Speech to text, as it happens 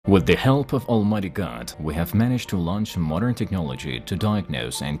With the help of Almighty God, we have managed to launch modern technology to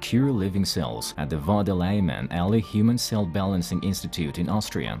diagnose and cure living cells at the Vadelayman Human Cell Balancing Institute in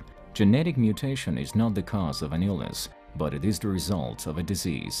Austria. Genetic mutation is not the cause of an illness, but it is the result of a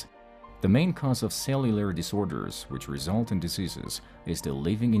disease. The main cause of cellular disorders, which result in diseases, is the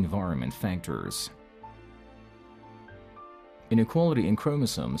living environment factors. Inequality in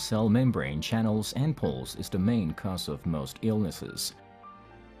chromosomes, cell membrane, channels, and poles is the main cause of most illnesses.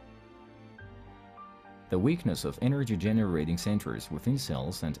 The weakness of energy-generating centers within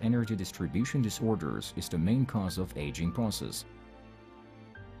cells and energy distribution disorders is the main cause of aging process.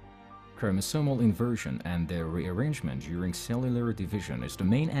 Chromosomal inversion and their rearrangement during cellular division is the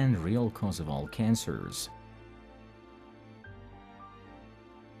main and real cause of all cancers.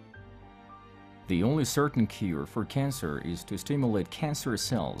 The only certain cure for cancer is to stimulate cancer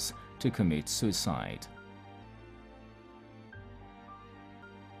cells to commit suicide.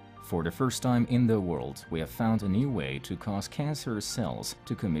 For the first time in the world, we have found a new way to cause cancer cells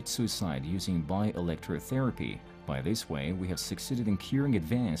to commit suicide using bioelectrotherapy. By this way, we have succeeded in curing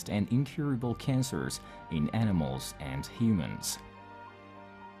advanced and incurable cancers in animals and humans.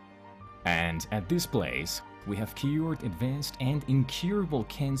 And at this place, we have cured advanced and incurable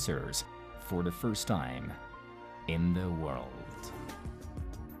cancers for the first time in the world.